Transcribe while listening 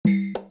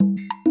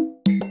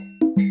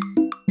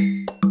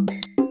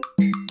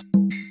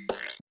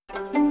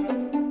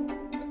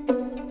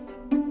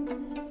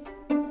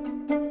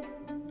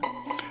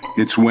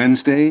It's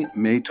Wednesday,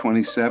 May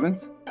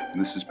 27th.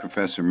 This is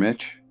Professor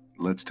Mitch.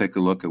 Let's take a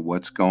look at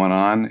what's going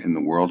on in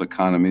the world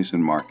economies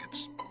and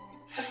markets.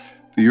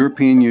 The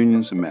European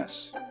Union's a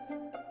mess.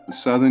 The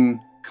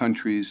southern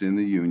countries in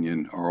the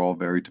Union are all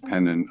very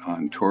dependent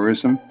on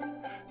tourism.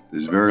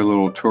 There's very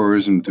little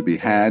tourism to be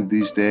had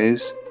these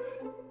days.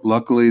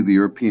 Luckily, the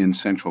European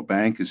Central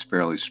Bank is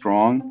fairly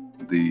strong.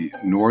 The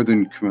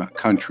northern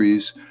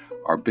countries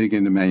are big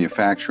into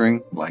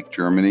manufacturing, like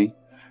Germany,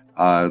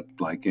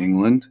 like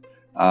England.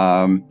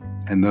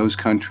 And those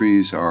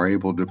countries are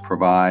able to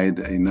provide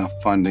enough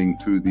funding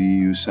through the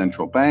EU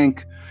Central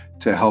Bank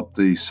to help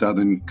the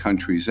southern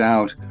countries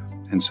out.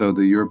 And so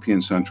the European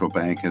Central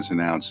Bank has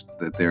announced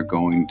that they're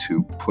going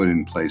to put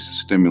in place a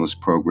stimulus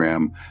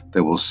program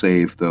that will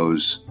save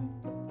those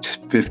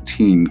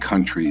 15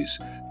 countries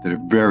that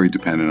are very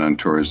dependent on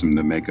tourism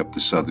that make up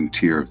the southern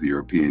tier of the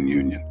European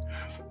Union.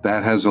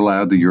 That has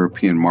allowed the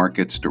European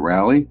markets to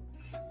rally.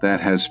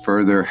 That has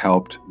further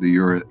helped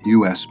the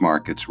U.S.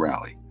 markets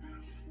rally.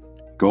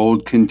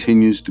 Gold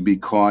continues to be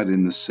caught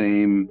in the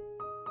same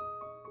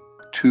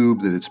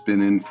tube that it's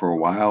been in for a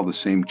while, the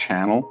same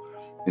channel.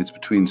 It's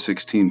between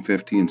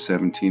 $1,650 and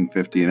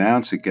 $1,750 an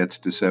ounce. It gets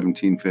to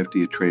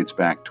 $1,750. It trades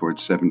back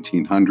towards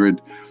 $1,700.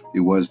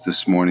 It was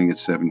this morning at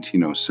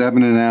 $1,707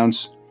 an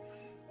ounce.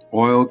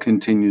 Oil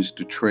continues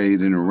to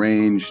trade in a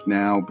range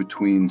now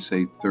between,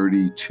 say,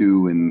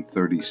 32 and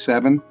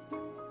 37.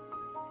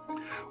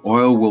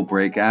 Oil will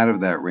break out of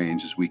that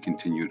range as we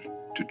continue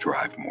to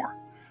drive more.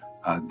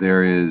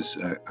 There is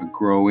a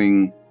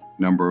growing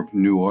number of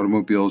new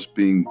automobiles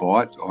being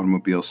bought.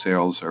 Automobile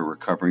sales are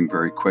recovering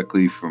very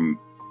quickly from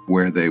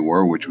where they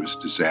were, which was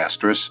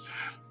disastrous,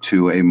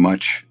 to a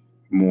much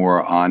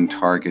more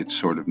on-target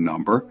sort of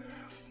number.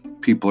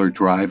 People are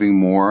driving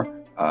more.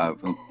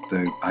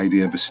 The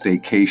idea of a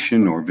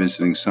staycation or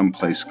visiting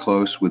someplace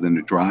close within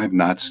a drive,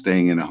 not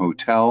staying in a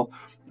hotel,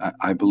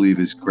 I believe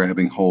is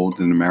grabbing hold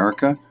in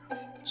America.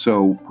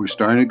 So we're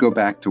starting to go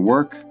back to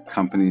work.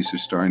 Companies are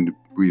starting to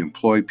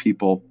reemploy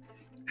people,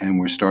 and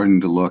we're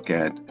starting to look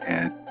at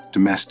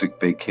domestic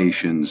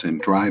vacations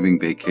and driving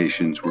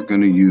vacations. We're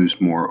going to use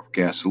more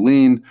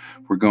gasoline.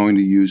 We're going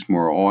to use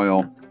more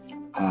oil.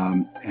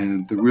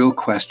 And the real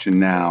question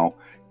now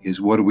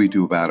is, what do we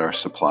do about our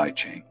supply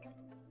chain?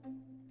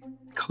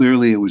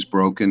 Clearly, it was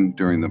broken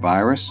during the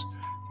virus.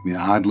 I mean,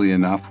 oddly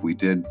enough, we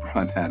did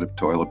run out of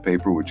toilet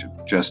paper, which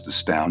just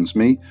astounds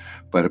me.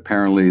 But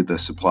apparently the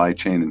supply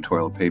chain in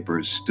toilet paper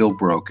is still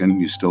broken.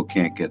 You still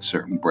can't get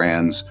certain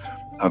brands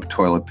of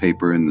toilet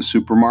paper in the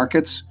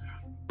supermarkets,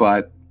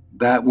 but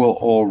that will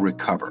all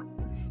recover.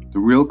 The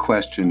real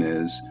question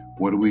is,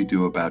 what do we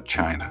do about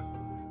China?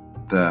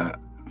 The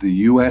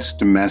U.S.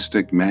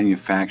 domestic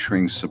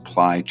manufacturing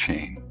supply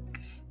chain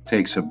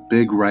takes a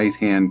big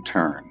right-hand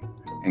turn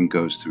and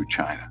goes through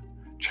China.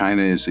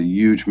 China is a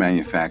huge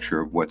manufacturer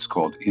of what's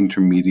called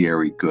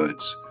intermediary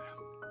goods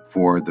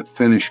for the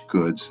finished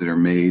goods that are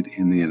made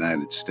in the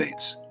United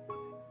States.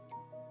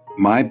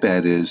 My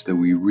bet is that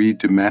we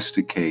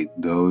redomesticate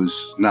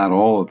those, not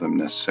all of them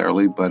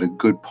necessarily, but a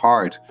good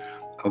part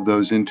of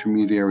those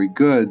intermediary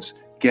goods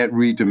get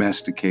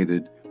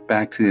redomesticated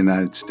back to the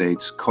United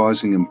States,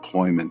 causing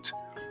employment,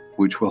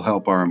 which will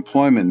help our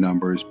employment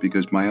numbers,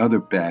 because my other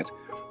bet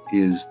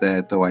is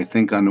that though I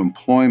think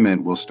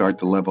unemployment will start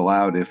to level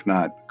out, if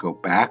not go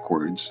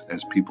backwards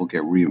as people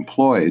get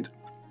reemployed,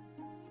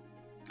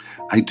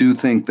 I do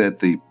think that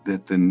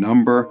the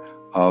number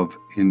of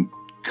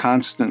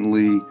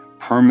constantly,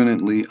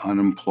 permanently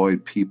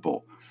unemployed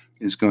people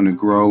is going to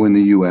grow in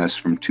the U.S.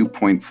 from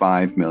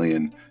 2.5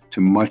 million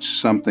to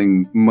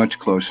something much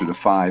closer to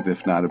 5,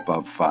 if not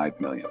above 5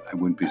 million. I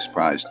wouldn't be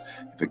surprised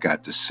if it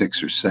got to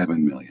 6 or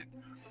 7 million.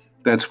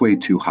 That's way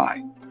too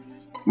high.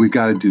 We've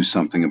got to do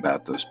something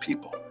about those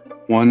people.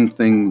 One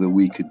thing that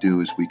we could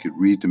do is we could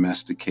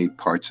redomesticate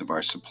parts of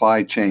our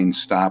supply chain,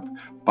 stop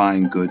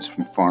buying goods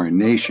from foreign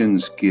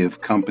nations,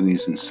 give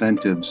companies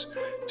incentives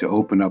to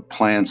open up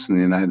plants in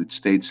the United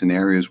States in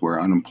areas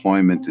where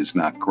unemployment is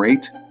not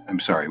great.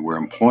 Where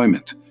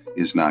employment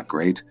is not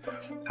great.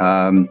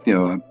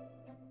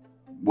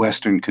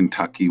 Western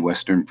Kentucky,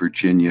 Western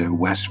Virginia,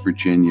 West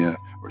Virginia,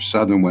 or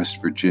Southern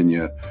West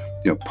Virginia,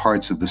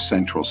 parts of the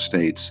central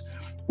states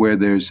where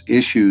there's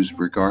issues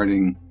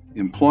regarding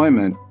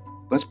employment.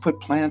 Let's put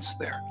plants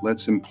there.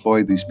 Let's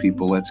employ these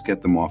people. Let's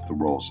get them off the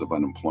rolls of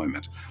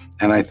unemployment.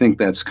 And I think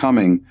that's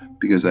coming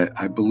because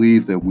I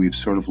believe that we've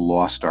sort of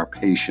lost our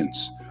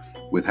patience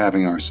with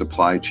having our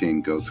supply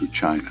chain go through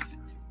China.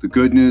 The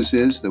good news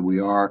is that we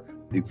are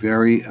a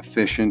very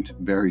efficient,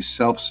 very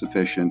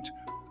self-sufficient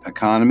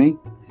economy,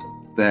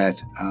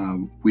 that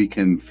we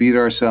can feed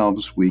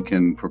ourselves, we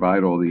can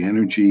provide all the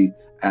energy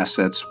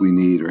assets we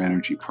need, or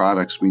energy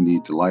products we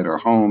need to light our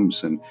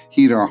homes and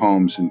heat our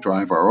homes and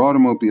drive our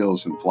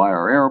automobiles and fly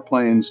our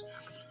airplanes.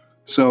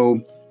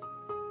 So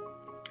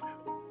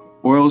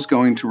oil is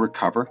going to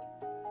recover.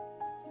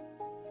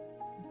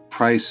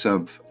 Price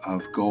of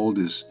gold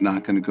is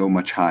not going to go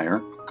much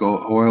higher.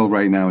 Oil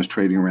right now is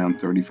trading around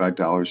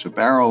 $35 a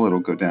barrel. It'll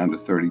go down to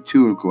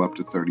 32. It'll go up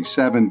to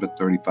 37, but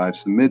 35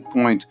 is the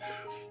midpoint.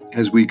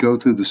 As we go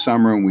through the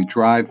summer and we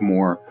drive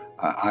more,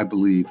 I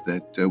believe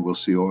that we'll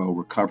see oil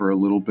recover a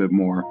little bit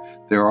more.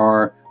 There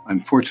are,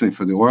 unfortunately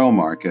for the oil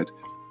market,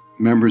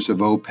 members of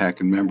OPEC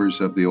and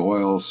members of the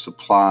oil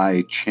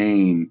supply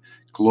chain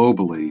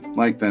globally,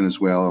 like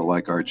Venezuela,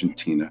 like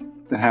Argentina,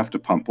 that have to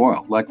pump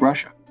oil, like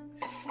Russia.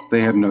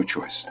 They have no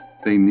choice.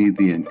 They need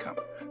the income.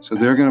 So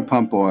they're going to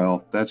pump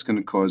oil. That's going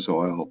to cause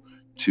oil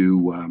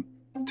to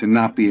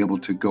not be able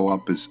to go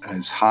up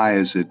as high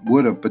as it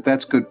would have, but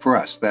that's good for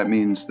us. That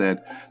means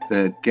that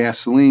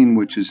gasoline,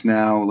 which is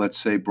now, let's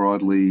say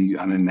broadly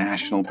on a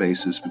national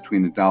basis,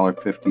 between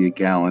 $1.50 a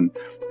gallon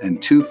and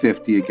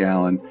 $2.50 a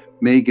gallon,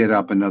 may get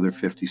up another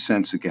 50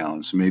 cents a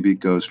gallon. So maybe it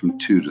goes from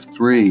 2 to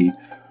 3.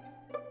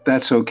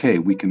 That's okay.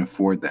 We can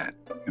afford that.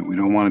 And we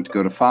don't want it to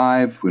go to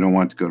 5. We don't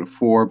want it to go to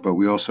 4, but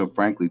we also,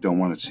 frankly, don't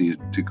want to see it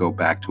to go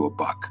back to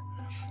 $1.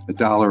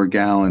 $1 a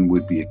gallon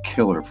would be a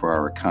killer for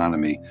our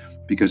economy,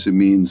 because it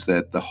means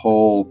that the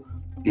whole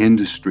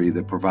industry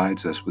that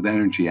provides us with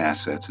energy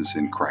assets is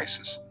in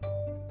crisis.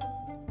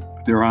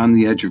 They're on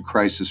the edge of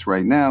crisis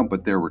right now,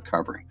 but they're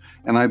recovering.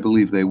 And I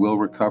believe they will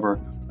recover.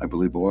 I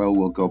believe oil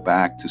will go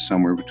back to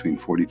somewhere between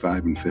 $45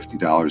 and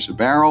 $50 a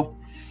barrel.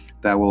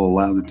 That will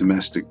allow the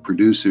domestic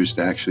producers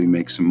to actually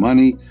make some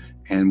money,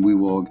 and we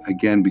will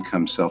again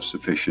become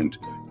self-sufficient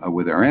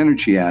with our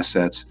energy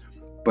assets.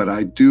 But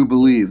I do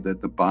believe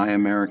that the Buy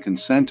American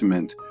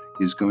sentiment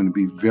is going to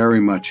be very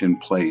much in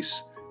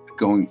place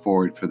going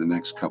forward for the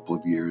next couple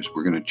of years.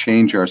 We're going to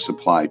change our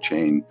supply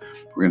chain.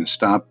 We're going to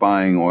stop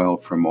buying oil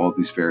from all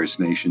these various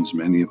nations,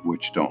 many of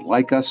which don't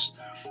like us.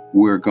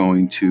 We're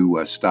going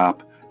to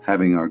stop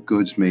having our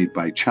goods made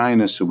by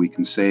China so we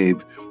can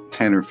save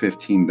 $10 or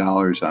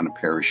 $15 on a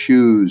pair of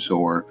shoes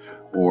or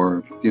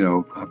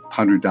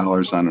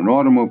 $100 on an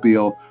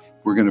automobile.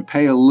 We're going to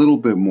pay a little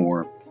bit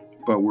more,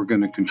 but we're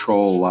going to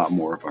control a lot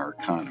more of our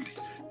economy.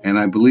 And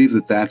I believe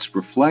that that's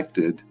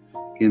reflected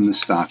in the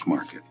stock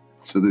market.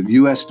 So the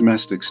U.S.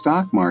 domestic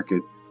stock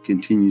market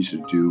continues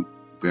to do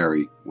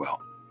very well.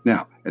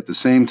 Now, at the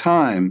same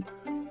time,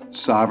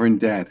 sovereign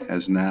debt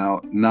has now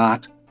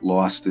not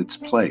lost its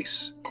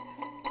place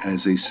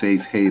as a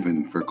safe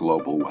haven for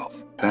global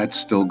wealth. That's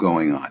still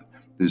going on.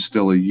 There's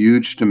still a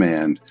huge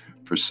demand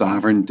for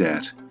sovereign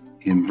debt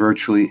in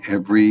virtually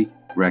every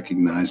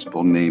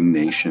recognizable named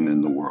nation in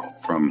the world,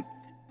 from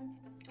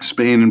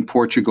Spain and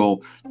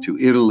Portugal to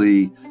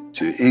Italy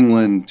to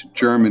England to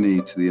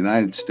Germany to the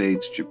United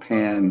States,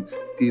 Japan,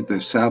 either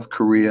South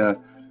Korea.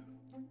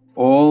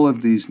 All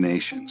of these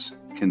nations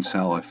can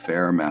sell a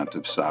fair amount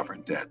of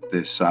sovereign debt.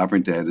 This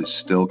sovereign debt is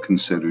still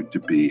considered to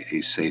be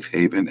a safe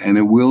haven, and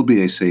it will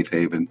be a safe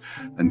haven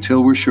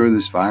until we're sure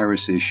this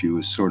virus issue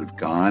is sort of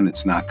gone.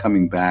 It's not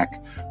coming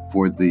back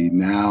for the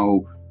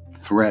now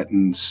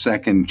threatened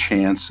second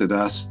chance at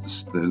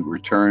us, the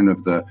return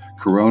of the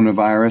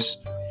coronavirus,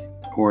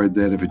 or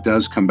that if it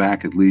does come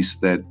back, at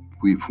least that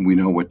we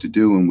know what to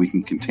do and we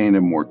can contain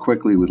it more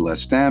quickly with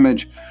less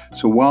damage.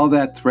 So while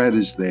that threat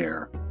is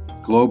there,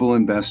 global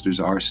investors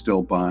are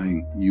still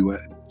buying U.S.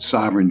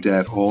 sovereign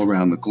debt all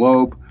around the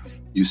globe.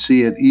 You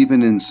see it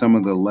even in some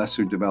of the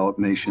lesser developed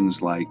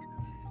nations like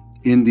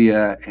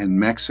India and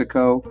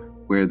Mexico,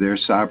 where their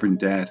sovereign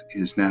debt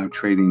is now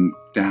trading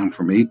down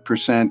from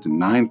 8% and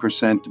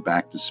 9% to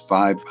back to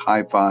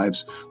high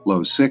 5s,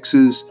 low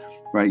 6s.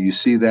 Right? You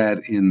see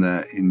that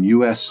in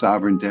U.S.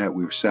 sovereign debt.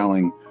 We're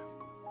selling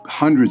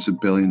hundreds of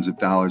billions of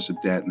dollars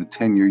of debt, and the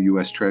 10-year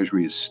U.S.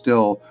 Treasury is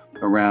still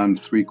around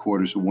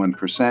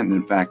 0.75%. And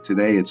in fact,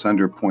 today it's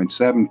under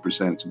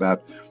 0.7%. It's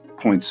about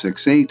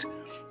 0.68.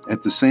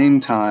 At the same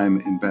time,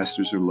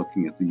 investors are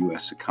looking at the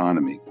U.S.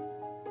 economy,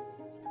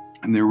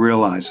 and they're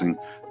realizing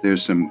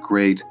there's some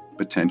great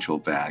potential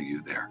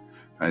value there.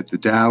 Right? The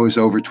Dow is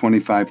over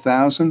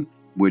 25,000,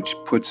 which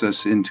puts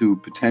us into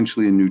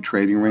potentially a new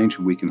trading range.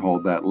 If we can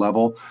hold that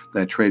level,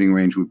 that trading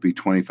range would be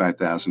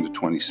 25,000 to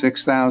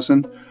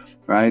 26,000.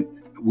 Right?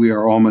 We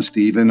are almost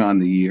even on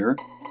the year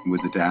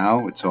with the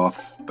Dow. It's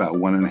off about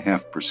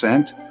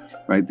 1.5%.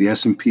 Right? The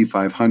S&P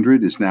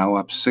 500 is now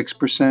up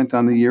 6%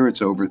 on the year.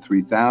 It's over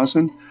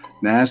 3,000.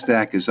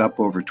 NASDAQ is up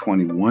over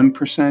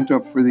 21%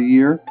 up for the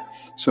year.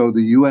 So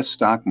the U.S.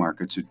 stock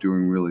markets are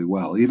doing really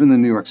well. Even the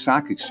New York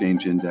Stock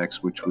Exchange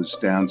Index, which was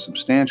down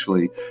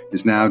substantially,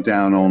 is now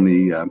down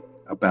only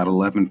about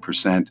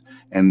 11%.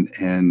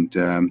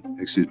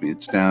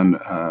 It's down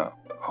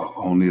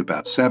only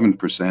about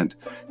 7%,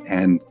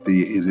 and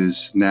it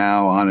is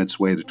now on its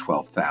way to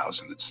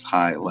 12,000. It's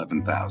high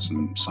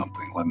 11,000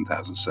 something,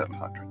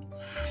 11,700.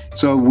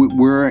 So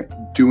we're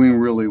doing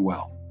really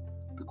well.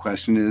 The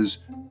question is,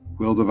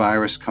 will the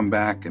virus come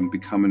back and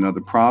become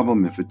another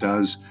problem? If it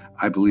does,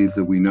 I believe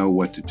that we know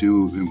what to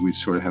do, and we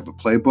sort of have a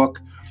playbook.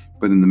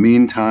 But in the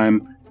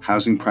meantime,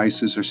 housing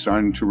prices are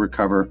starting to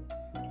recover.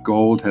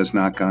 Gold has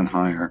not gone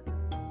higher.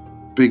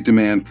 Big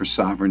demand for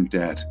sovereign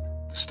debt.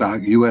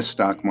 The U.S.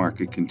 stock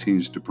market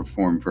continues to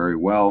perform very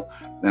well,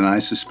 and I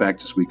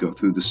suspect as we go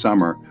through the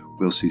summer,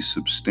 we'll see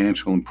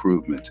substantial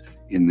improvement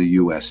in the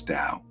U.S.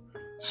 Dow.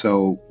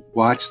 So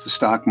watch the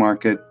stock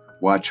market,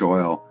 watch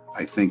oil.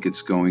 I think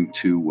it's going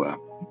to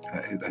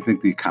I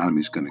think the economy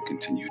is going to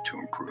continue to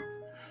improve.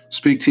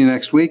 Speak to you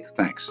next week.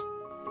 Thanks.